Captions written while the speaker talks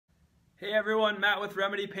Hey everyone, Matt with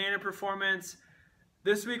Remedy Pain and Performance.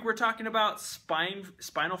 This week we're talking about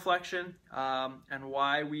spinal flexion and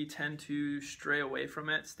why we tend to stay away from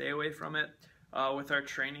it with our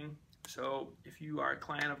training. So if you are a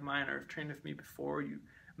client of mine or have trained with me before, you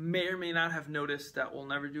may or may not have noticed that we'll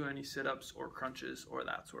never do any sit-ups or crunches or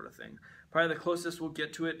that sort of thing. Probably the closest we'll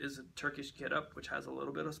get to it is a Turkish get-up, which has a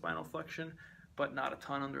little bit of spinal flexion, but not a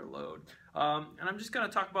ton under load. And I'm just going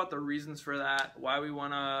to talk about the reasons for that, why we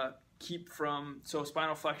want to keep from, so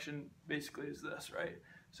spinal flexion basically is this, right?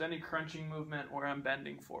 So any crunching movement where I'm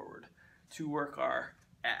bending forward to work our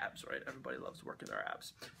abs, right? Everybody loves working their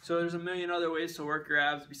abs. So there's a million other ways to work your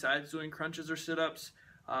abs besides doing crunches or sit-ups.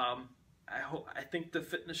 I think the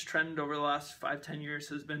fitness trend over the last 5-10 years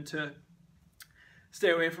has been to stay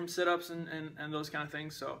away from sit-ups and those kind of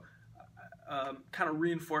things. So kind of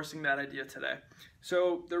reinforcing that idea today.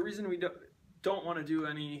 So the reason we don't want to do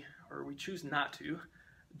any, or we choose not to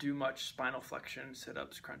do much spinal flexion,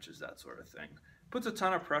 sit-ups, crunches, that sort of thing, puts a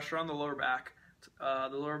ton of pressure on the lower back.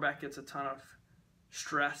 The lower back gets a ton of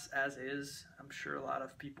stress as is. I'm sure a lot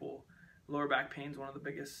of people, lower back pain is one of the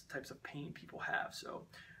biggest types of pain people have. So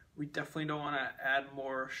we definitely don't want to add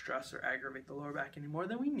more stress or aggravate the lower back any more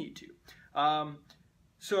than we need to.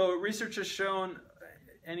 So research has shown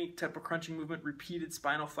any type of crunching movement, repeated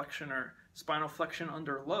spinal flexion or spinal flexion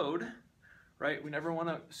under load, right? We never want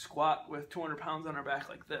to squat with 200 pounds on our back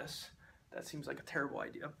like this. That seems like a terrible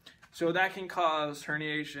idea. So that can cause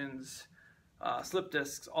herniations, slip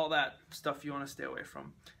discs, all that stuff you want to stay away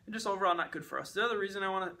from. And just overall not good for us. The other reason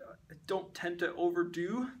I don't tend to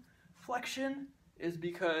overdo flexion is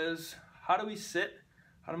because how do we sit?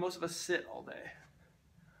 How do most of us sit all day?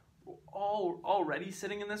 We're already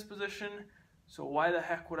sitting in this position, so why the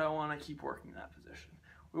heck would I want to keep working that position?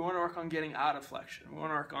 We want to work on getting out of flexion. We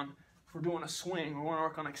want to work on, if we're doing a swing, we want to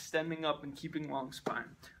work on extending up and keeping long spine.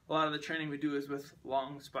 A lot of the training we do is with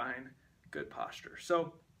long spine, good posture.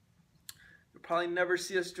 So you'll probably never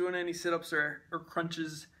see us doing any sit-ups or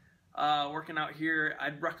crunches working out here.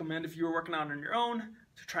 I'd recommend, if you were working out on your own,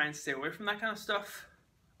 to try and stay away from that kind of stuff.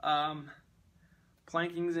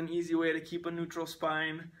 Planking is an easy way to keep a neutral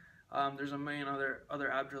spine. There's a million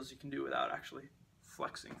other ab drills you can do without actually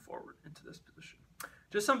flexing forward into this position.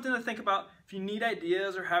 Just something to think about. If you need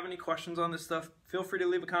ideas or have any questions on this stuff, feel free to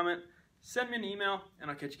leave a comment, send me an email,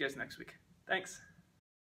 and I'll catch you guys next week. Thanks.